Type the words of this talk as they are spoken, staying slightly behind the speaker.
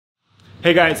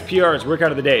Hey guys, PR's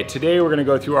workout of the day. Today we're gonna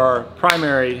go through our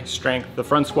primary strength, the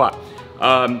front squat.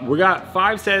 We got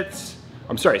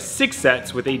 6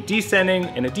 sets with a descending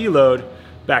and a deload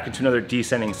back into another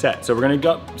descending set. So we're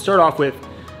gonna start off with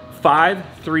 5,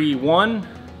 3, 1,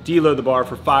 deload the bar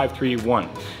for 5, 3, 1.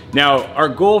 Now, our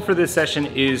goal for this session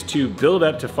is to build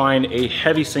up to find a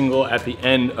heavy single at the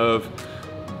end of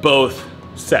both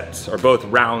sets, or both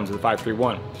rounds of the 5, 3,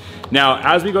 1. Now,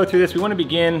 as we go through this, we wanna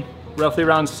begin roughly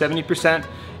around 70%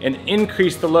 and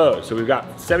increase the load. So we've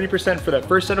got 70% for that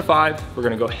first set of 5. We're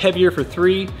gonna go heavier for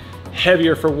 3,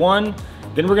 heavier for 1.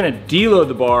 Then we're gonna deload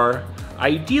the bar,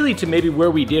 ideally to maybe where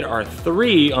we did our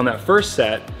 3 on that first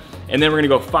set. And then we're gonna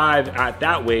go 5 at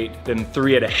that weight, then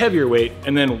 3 at a heavier weight,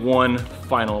 and then 1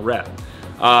 final rep.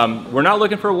 We're not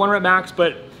looking for a 1 rep max,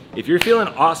 but if you're feeling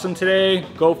awesome today,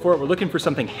 go for it. We're looking for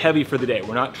something heavy for the day.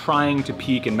 We're not trying to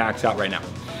peak and max out right now.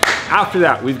 After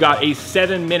that, we've got a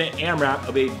 7-minute ARMAP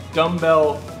of a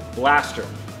dumbbell blaster.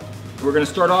 We're gonna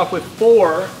start off with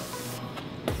 4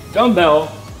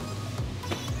 dumbbell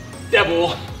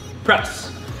devil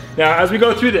press. Now, as we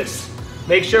go through this,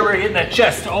 make sure we're hitting that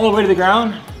chest all the way to the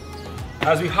ground.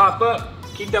 As we hop up,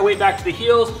 keep that weight back to the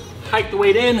heels, hike the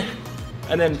weight in,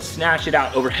 and then snatch it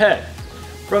out overhead.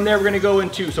 From there, we're gonna go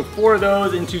into, so 4 of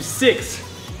those into 6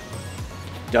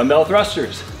 dumbbell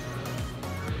thrusters.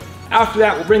 After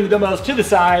that, we'll bring the dumbbells to the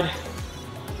side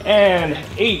and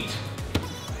 8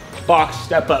 box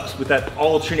step-ups with that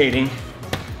alternating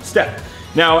step.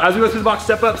 Now, as we go through the box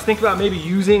step-ups, think about maybe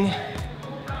using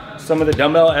some of the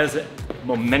dumbbell as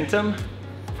momentum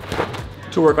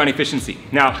to work on efficiency.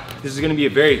 Now, this is gonna be a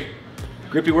very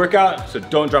grippy workout, so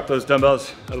don't drop those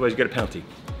dumbbells, otherwise you get a penalty.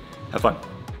 Have fun.